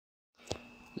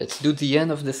let's do the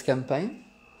end of this campaign.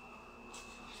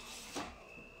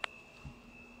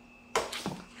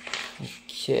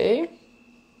 Okay.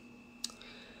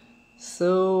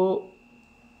 So,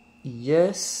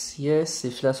 yes,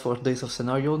 if last 40 days of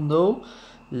scenario, no.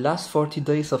 Last 40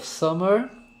 days of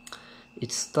summer,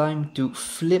 it's time to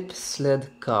flip sled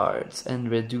cards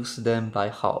and reduce them by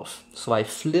half. So I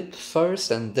flip first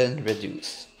and then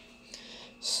reduce.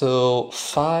 So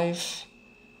 5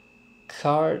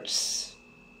 cards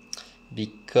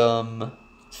become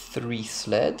 3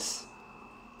 sleds.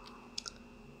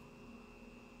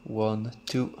 1,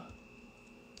 2,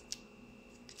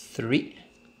 3.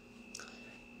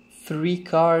 3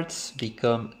 cards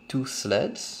become 2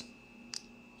 sleds.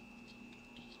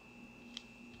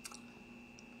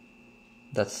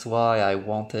 That's why I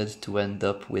wanted to end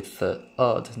up with an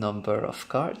odd number of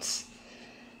cards.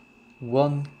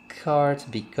 1 card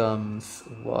becomes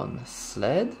 1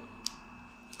 sled.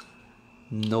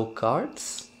 No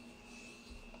cards.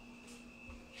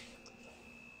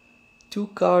 2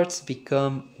 cards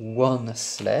become 1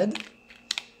 sled.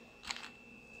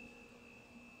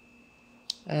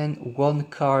 And 1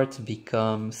 card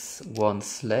becomes 1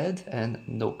 sled and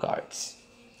no cards.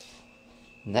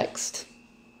 Next.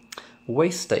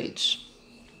 Wastage.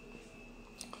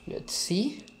 Let's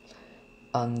see.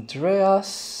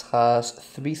 Andreas has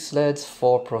 3 sleds,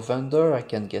 4 provender. I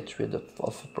can get rid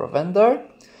of provender.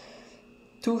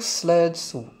 2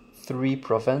 sleds, 3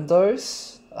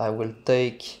 provenders. I will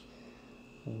take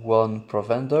 1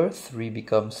 provender. 3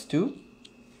 becomes 2.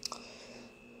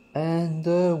 And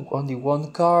only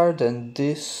 1 card, and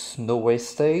this no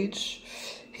wastage.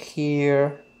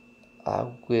 Here I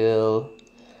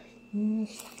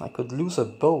could lose a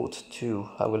boat too.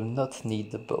 I will not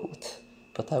need the boat,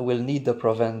 but I will need the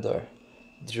provender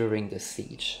during the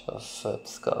siege of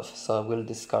Pskov, so I will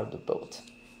discard the boat.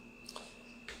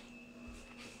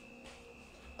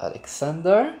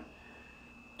 Alexander,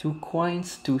 2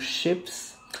 coins, 2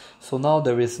 ships. So now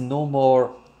there is no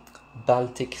more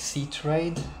Baltic Sea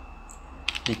trade,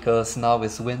 because now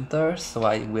is winter, so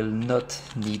I will not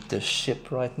need the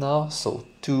ship right now. So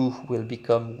 2 will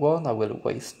become 1, I will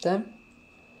waste them.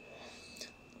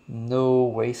 No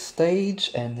wastage.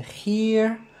 And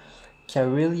here,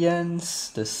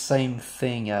 Karelians, the same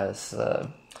thing as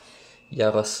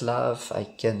Yaroslav, I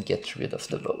can get rid of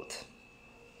the boat.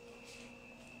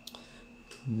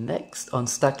 Next,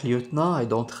 unstack Lieutenant, I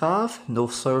don't have, no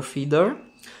surf either.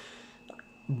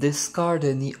 Discard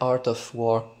any Art of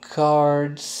War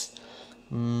cards.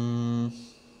 The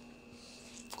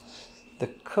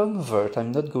Convert,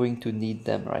 I'm not going to need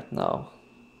them right now.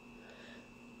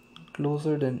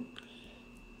 Closer than...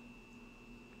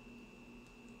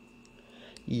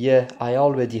 Yeah, I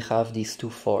already have these 2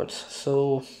 forts,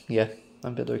 so yeah, I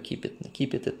better keep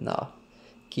it now.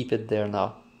 Keep it there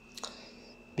now.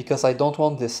 Because I don't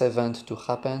want this event to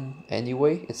happen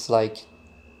anyway. It's like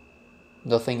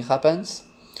nothing happens.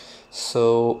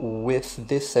 So with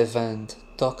this event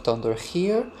tucked under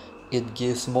here, it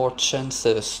gives more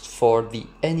chances for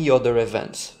any other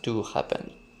events to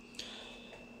happen.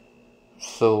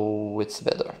 So it's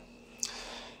better.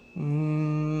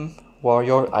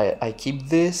 Warrior, I keep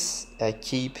this, I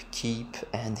keep,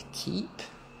 and keep.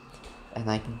 And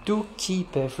I do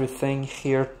keep everything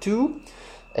here too,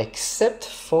 except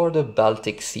for the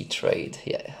Baltic Sea trade.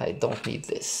 Yeah, I don't need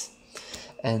this.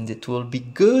 And it will be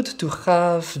good to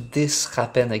have this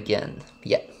happen again.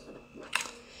 Yeah.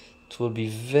 It will be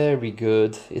very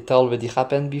good. It already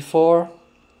happened before.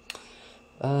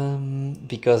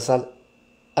 Because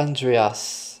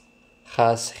Andreas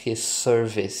has his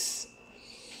service.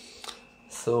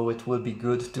 So it will be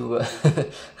good to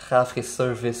have his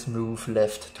service move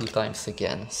left 2 times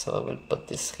again. So I will put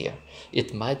this here.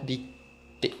 It might be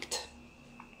picked.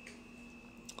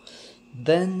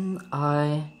 Then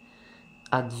I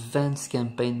advance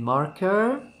campaign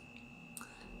marker,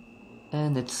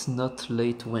 and it's not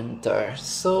late winter,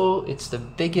 so it's the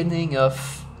beginning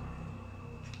of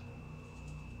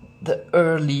the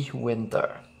early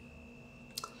winter.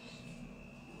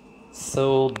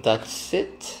 So that's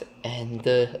it, and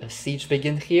a siege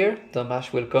begin here.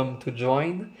 Tomasz will come to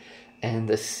join, and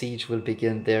the siege will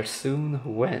begin there soon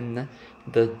when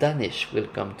the Danish will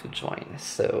come to join.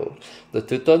 So the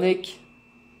Teutonic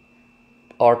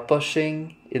are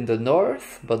pushing in the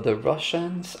north, but the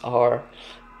Russians are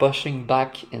pushing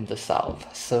back in the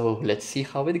south. So let's see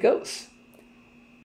how it goes.